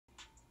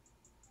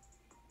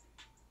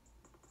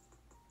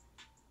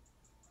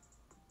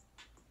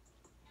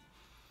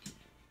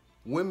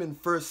Women's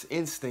first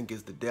instinct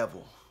is the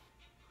devil.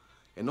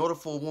 In order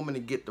for a woman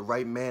to get the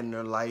right man in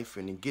her life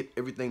and to get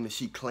everything that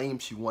she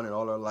claimed she wanted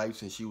all her life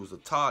since she was a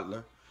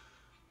toddler,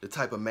 the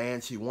type of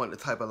man she wanted,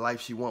 the type of life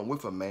she wanted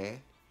with a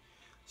man,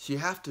 she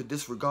has to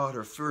disregard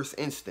her first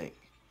instinct.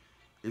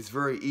 It's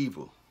very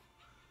evil.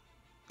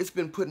 It's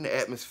been put in the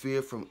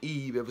atmosphere from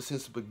Eve ever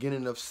since the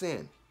beginning of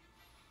sin.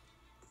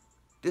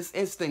 This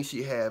instinct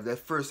she has, that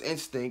first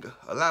instinct,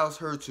 allows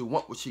her to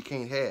want what she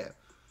can't have,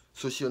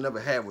 so she'll never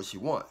have what she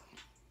wants.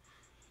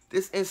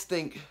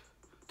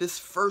 This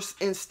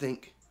first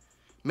instinct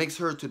makes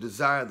her to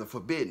desire the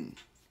forbidden.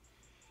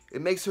 It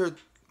makes her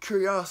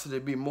curiosity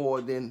be more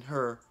than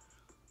her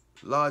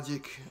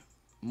logic,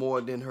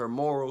 more than her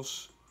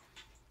morals.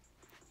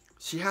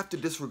 She has to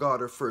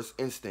disregard her first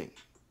instinct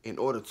in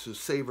order to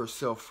save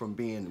herself from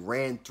being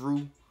ran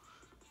through,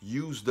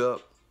 used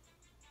up,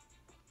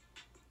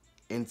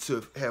 and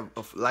to have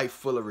a life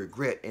full of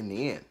regret in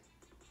the end.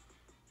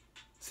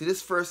 See,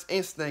 this first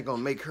instinct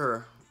gonna make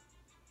her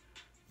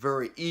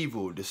very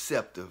evil,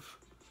 deceptive,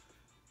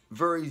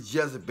 very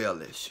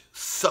Jezebelish,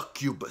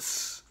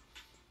 succubus,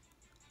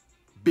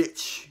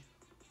 bitch.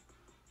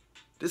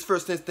 This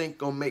first instinct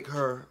gonna make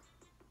her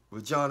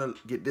vagina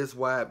get this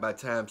wide by the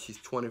time she's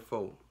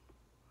 24.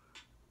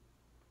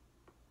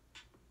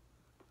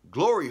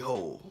 Glory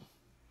hole.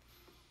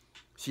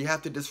 She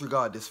have to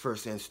disregard this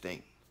first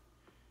instinct.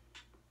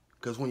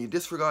 Because when you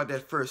disregard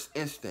that first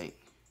instinct,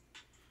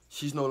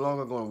 she's no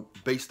longer going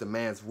to base the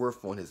man's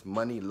worth on his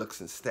money,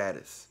 looks, and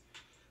status.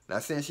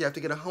 Not saying she have to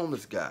get a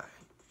homeless guy,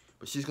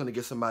 but she's going to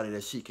get somebody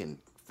that she can,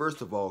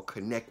 first of all,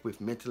 connect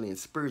with mentally and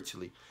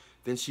spiritually.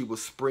 Then she will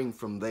spring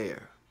from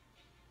there.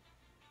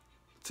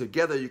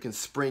 Together you can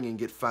spring and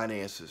get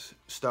finances,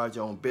 start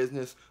your own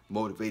business,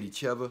 motivate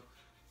each other.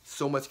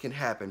 So much can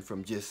happen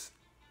from just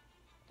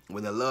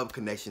when the love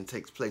connection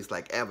takes place,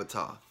 like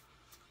Avatar.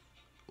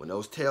 When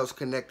those tails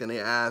connect and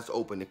their eyes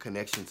open, the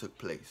connection took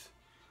place.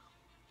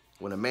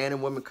 When a man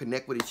and woman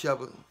connect with each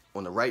other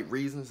on the right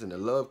reasons and the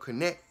love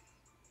connect,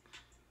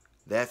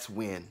 that's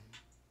when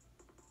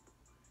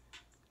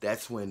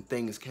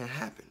things can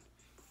happen.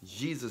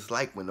 Jesus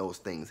liked when those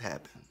things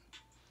happen.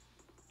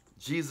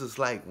 Jesus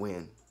liked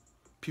when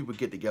people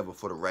get together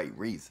for the right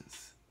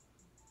reasons.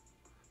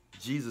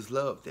 Jesus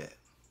loved that.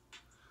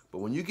 But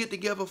when you get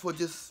together for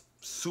just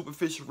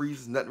superficial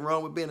reasons, nothing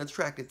wrong with being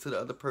attracted to the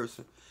other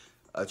person.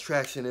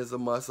 Attraction is a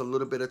must, a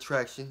little bit of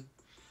attraction.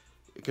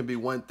 It can be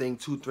one thing,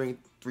 two, three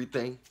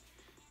things.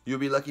 You'll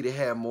be lucky to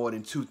have more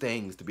than two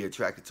things to be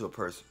attracted to a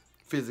person,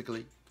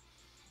 physically.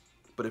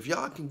 But if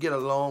y'all can get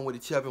along with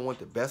each other and want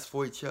the best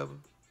for each other,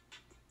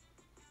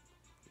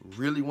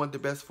 really want the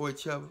best for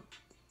each other,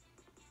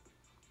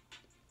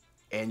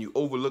 and you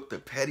overlook the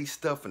petty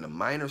stuff and the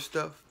minor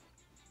stuff,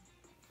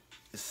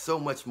 there's so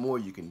much more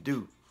you can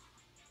do.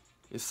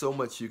 There's so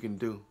much you can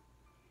do.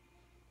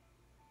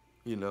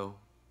 You know?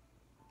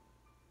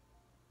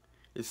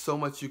 There's so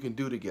much you can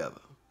do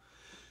together.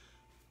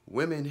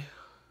 Women,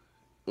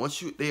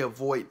 they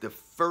avoid the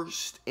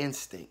first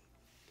instinct.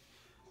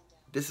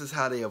 This is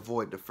how they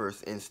avoid the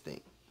first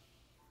instinct.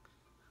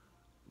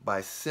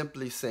 By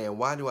simply saying,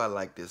 why do I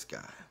like this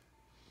guy?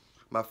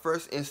 My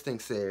first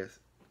instinct says,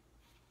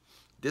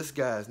 this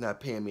guy is not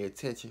paying me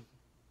attention.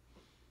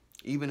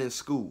 Even in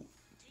school.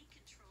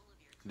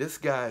 This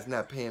guy is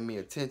not paying me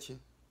attention.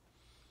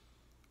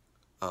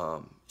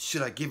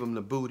 Should I give him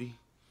the booty?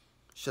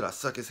 Should I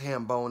suck his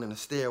ham bone in the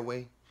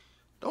stairway?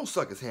 Don't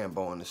suck his ham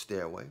bone in the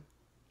stairway.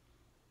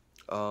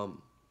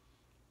 You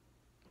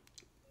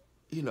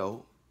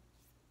know,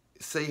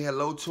 say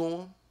hello to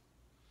him.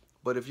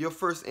 But if your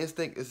first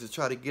instinct is to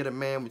try to get a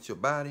man with your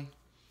body,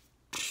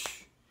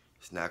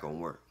 it's not going to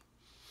work.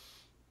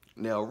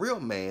 Now, a real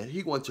man,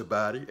 he wants your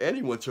body and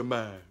he wants your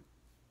mind.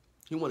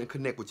 He want to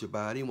connect with your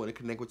body. He want to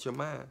connect with your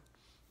mind.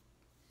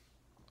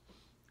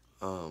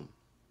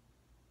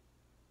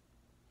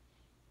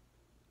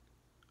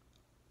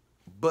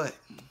 But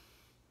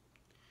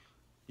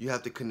you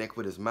have to connect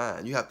with his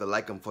mind. You have to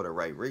like him for the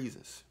right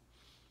reasons.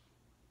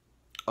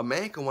 A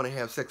man can want to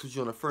have sex with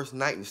you on the first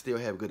night and still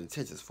have good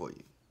intentions for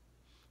you.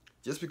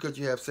 Just because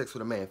you have sex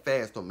with a man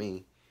fast don't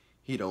mean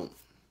he don't.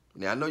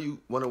 Now, I know you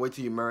want to wait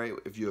till you're married.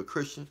 If you're a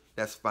Christian,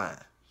 that's fine.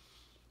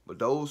 But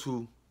those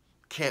who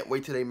can't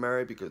wait till they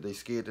marry because they're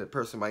scared that the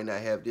person might not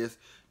have this,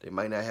 they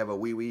might not have a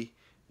wee-wee,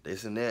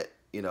 this and that,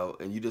 you know,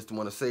 and you just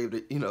want to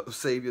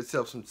save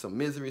yourself some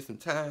misery, some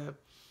time,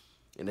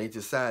 and they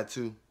decide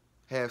to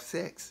have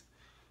sex,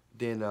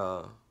 then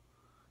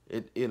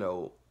it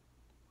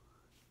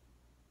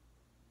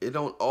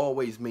don't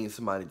always mean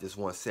somebody just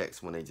wants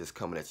sex when they just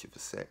coming at you for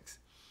sex.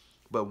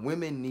 But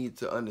women need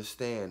to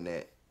understand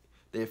that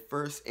their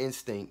first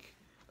instinct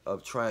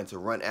of trying to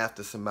run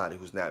after somebody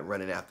who's not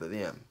running after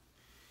them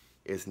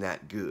is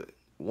not good.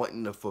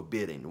 Wanting the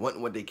forbidden,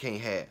 wanting what they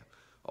can't have.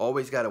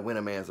 Always got to win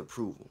a man's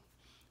approval.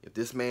 If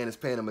this man is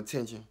paying them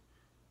attention,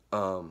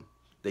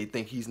 they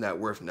think he's not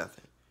worth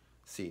nothing.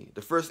 See,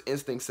 the first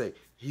instinct say,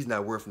 he's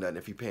not worth nothing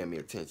if he paying me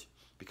attention.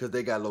 Because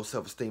they got low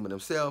self-esteem of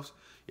themselves.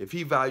 If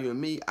he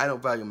valuing me, I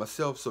don't value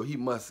myself, so he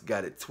must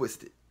got it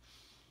twisted.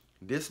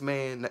 This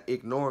man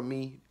ignoring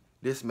me,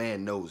 this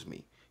man knows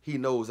me. He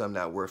knows I'm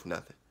not worth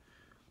nothing.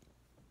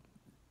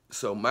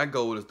 So my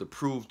goal is to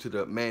prove to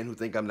the man who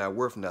think I'm not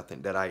worth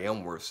nothing that I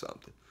am worth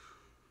something.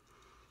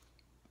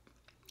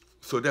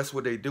 So that's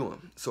what they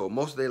doing. So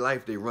most of their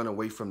life, they run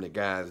away from the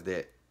guys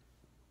that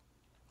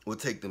will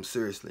take them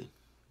seriously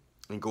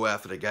and go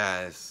after the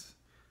guys,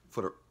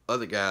 for the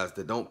other guys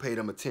that don't pay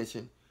them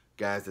attention,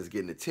 guys that's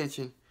getting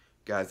attention,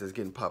 guys that's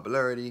getting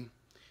popularity,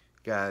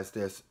 guys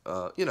that's,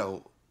 you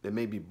know, that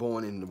may be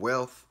born in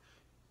wealth,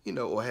 you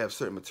know, or have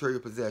certain material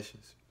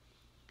possessions.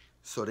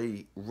 So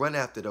they run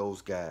after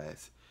those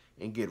guys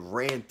and get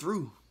ran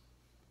through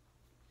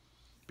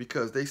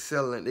because they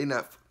selling, they're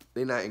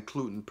not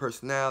including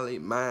personality,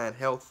 mind,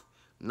 health,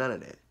 none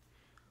of that.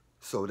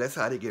 So that's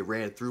how they get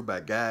ran through, by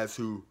guys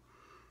who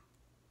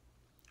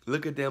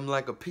look at them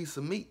like a piece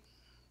of meat.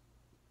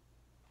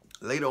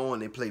 Later on,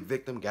 they play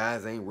victim.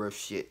 Guys ain't worth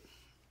shit.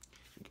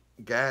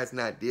 Guys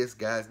not this,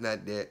 guys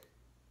not that.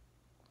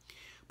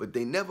 But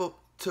they never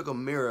took a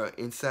mirror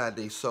inside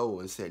their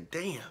soul and said,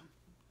 damn,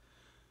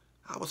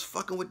 I was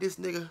fucking with this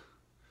nigga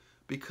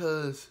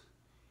because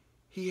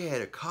he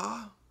had a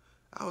car.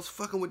 I was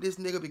fucking with this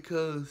nigga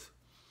because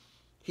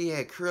he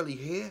had curly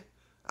hair.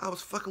 I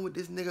was fucking with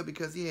this nigga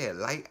because he had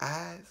light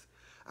eyes.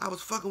 I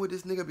was fucking with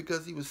this nigga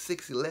because he was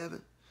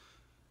 6'11".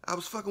 I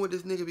was fucking with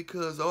this nigga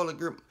because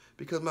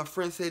because my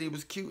friend said he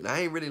was cute, and I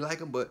ain't really like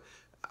him, but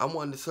I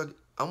wanted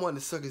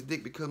to suck his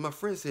dick because my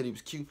friend said he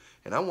was cute,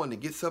 and I wanted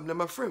to get something that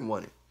my friend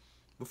wanted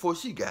before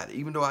she got it,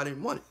 even though I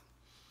didn't want it.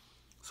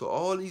 So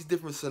all these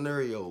different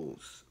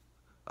scenarios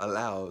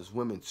allows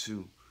women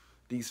to,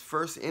 these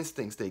first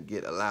instincts they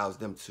get allows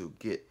them to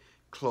get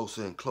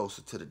closer and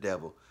closer to the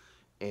devil,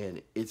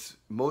 and it's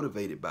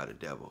motivated by the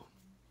devil,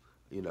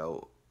 you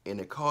know, and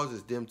it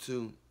causes them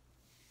to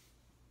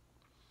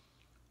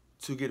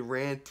get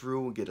ran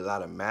through and get a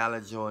lot of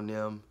mileage on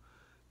them.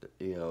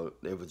 You know,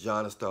 their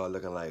vagina start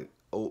looking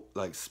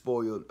like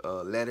spoiled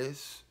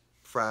lettuce,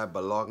 fried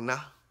bologna.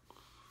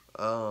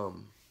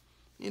 And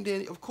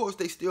then, of course,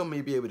 they still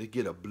may be able to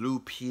get a blue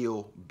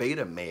pill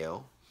beta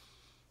male.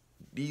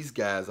 These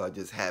guys are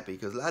just happy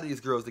because a lot of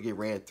these girls that get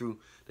ran through,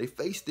 their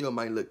face still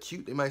might look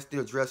cute. They might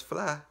still dress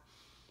fly,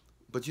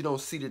 but you don't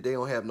see that they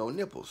don't have no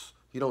nipples.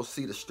 You don't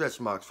see the stretch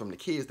marks from the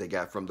kids they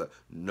got from the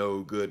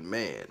no good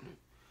man.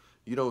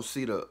 You don't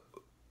see the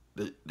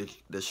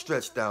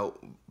stretched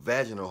out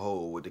vaginal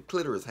hole with the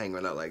clitoris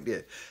hanging out like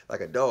this,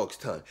 like a dog's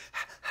tongue.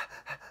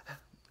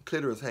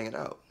 Clitoris hanging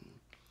out.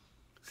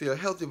 See, a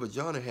healthy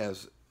vagina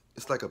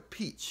it's like a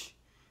peach.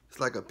 It's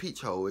like a peach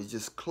hole. It's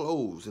just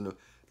closed, and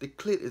the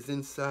clit is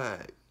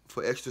inside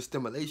for extra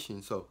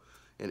stimulation. So,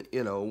 and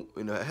you know,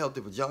 a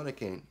healthy vagina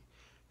can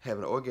have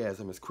an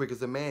orgasm as quick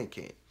as a man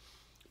can.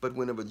 But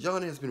when a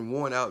vagina has been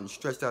worn out and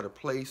stretched out of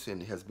place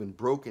and has been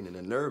broken, and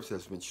the nerves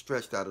has been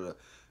stretched out of the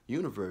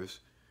universe,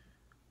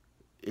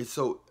 it's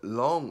so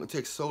long. It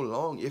takes so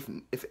long,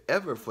 if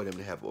ever, for them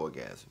to have an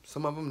orgasm.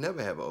 Some of them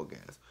never have an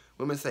orgasm.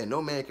 Women say,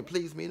 no man can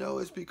please me. No,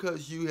 it's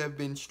because you have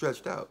been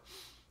stretched out.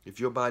 If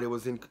your body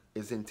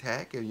is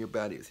intact and your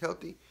body is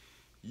healthy,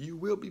 you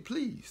will be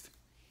pleased.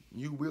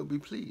 You will be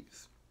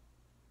pleased.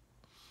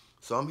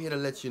 So I'm here to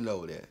let you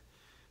know that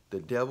the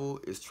devil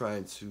is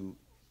trying to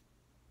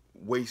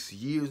waste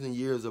years and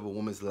years of a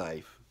woman's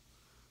life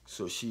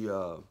so she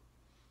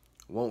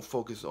won't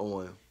focus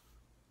on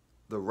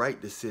the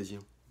right decision,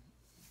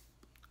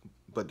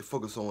 but to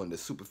focus on the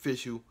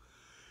superficial,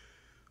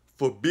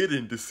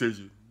 forbidden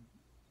decision.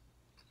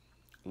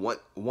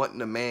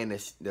 Wanting a man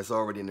that's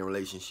already in a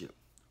relationship.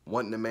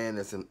 Wanting a man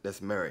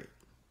that's married.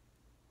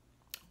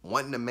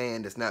 Wanting a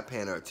man that's not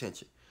paying her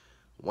attention.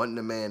 Wanting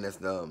a man that's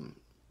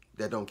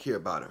that don't care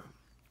about her.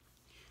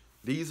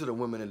 These are the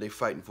women that they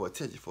fighting for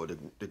attention for.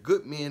 The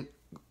good men,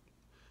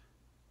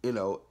 you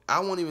know, I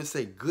won't even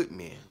say good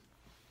men.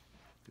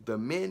 The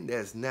men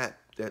that's not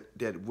that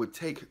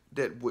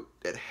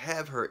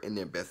have her in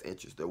their best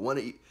interest. That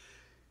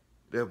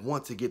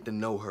want to get to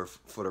know her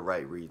for the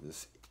right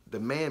reasons. The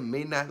man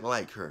may not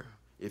like her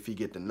if he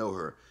get to know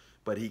her,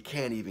 but he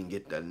can't even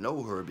get to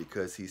know her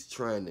because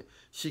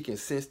she can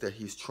sense that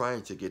he's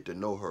trying to get to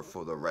know her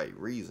for the right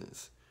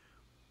reasons.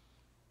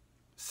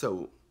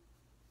 So,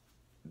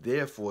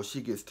 therefore,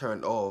 she gets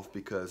turned off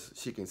because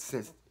she can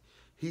sense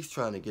he's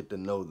trying to get to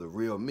know the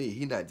real me.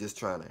 He's not just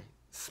trying to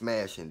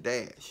smash and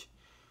dash.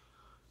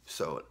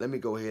 So, let me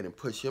go ahead and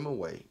push him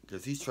away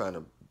because he's trying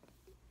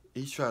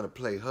to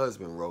play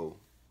husband role.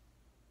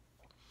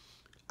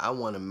 I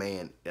want a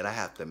man that I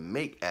have to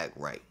make act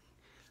right.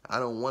 I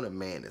don't want a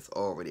man that's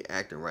already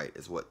acting right,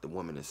 is what the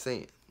woman is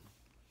saying.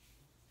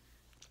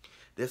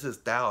 This is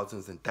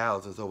thousands and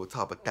thousands over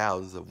top of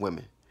thousands of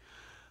women.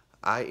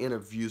 I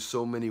interview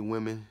so many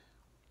women.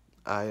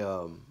 I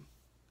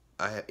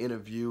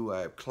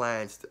have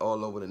clients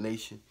all over the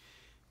nation.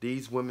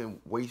 These women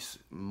waste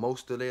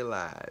most of their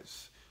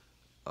lives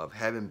of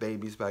having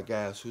babies by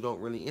guys who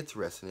don't really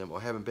interest in them, or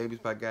having babies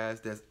by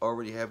guys that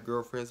already have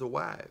girlfriends or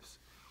wives.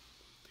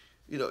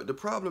 You know, the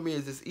problem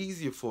is it's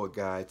easier for a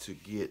guy to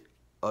get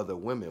other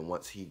women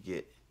once he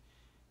get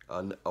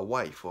a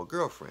wife or a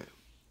girlfriend.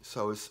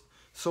 So it's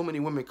so many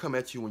women come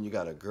at you when you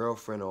got a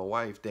girlfriend or a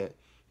wife that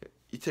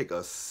you take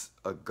a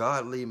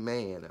godly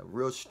man, a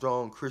real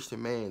strong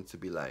Christian man, to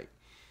be like,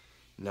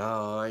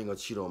 no, I ain't gonna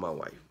cheat on my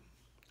wife.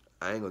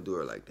 I ain't gonna do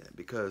her like that,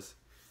 because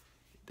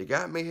the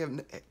guy may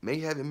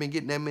haven't been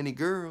getting that many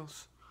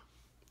girls.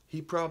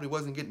 He probably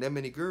wasn't getting that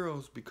many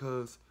girls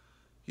because,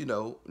 you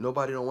know,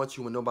 nobody don't want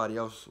you when nobody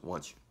else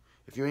wants you.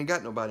 If you ain't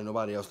got nobody,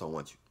 nobody else don't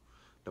want you.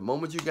 The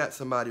moment you got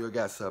somebody or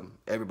got something,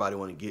 everybody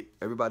wants you,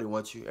 everybody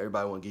want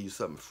to give you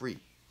something free.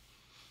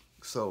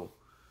 So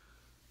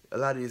a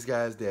lot of these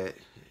guys that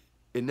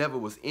it never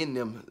was in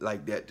them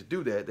like that to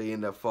do that, they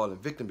end up falling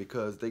victim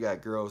because they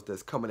got girls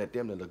that's coming at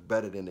them that look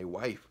better than their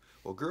wife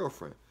or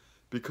girlfriend,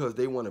 because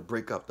they want to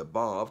break up the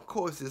bond. Of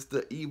course, it's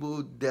the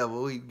evil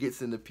devil. He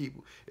gets into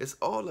people. It's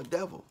all the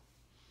devil.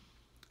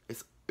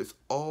 It's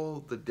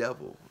all the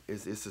devil.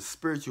 It's a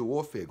spiritual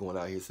warfare going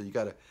out here. So you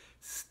got to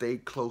stay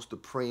close to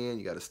praying.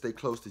 You got to stay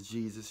close to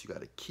Jesus. You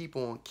got to keep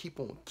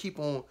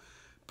on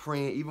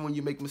praying. Even when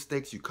you make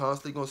mistakes, you're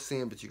constantly going to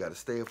sin, but you got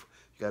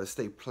to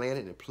stay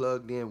planted and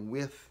plugged in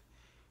with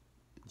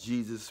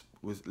Jesus.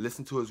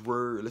 Listen to his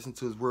word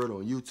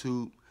on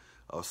YouTube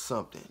or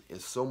something.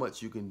 It's so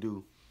much you can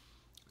do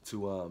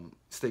to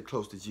stay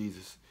close to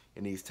Jesus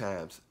in these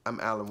times. I'm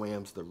Alan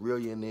Williams, the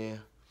Realionaire.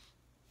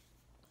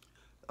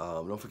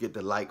 Don't forget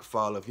to like,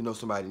 follow. If you know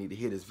somebody need to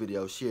hear this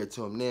video, share it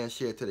to them now.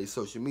 Share it to their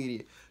social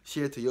media.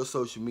 Share it to your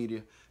social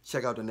media.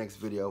 Check out the next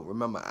video.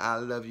 Remember, I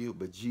love you,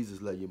 but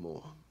Jesus love you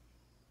more.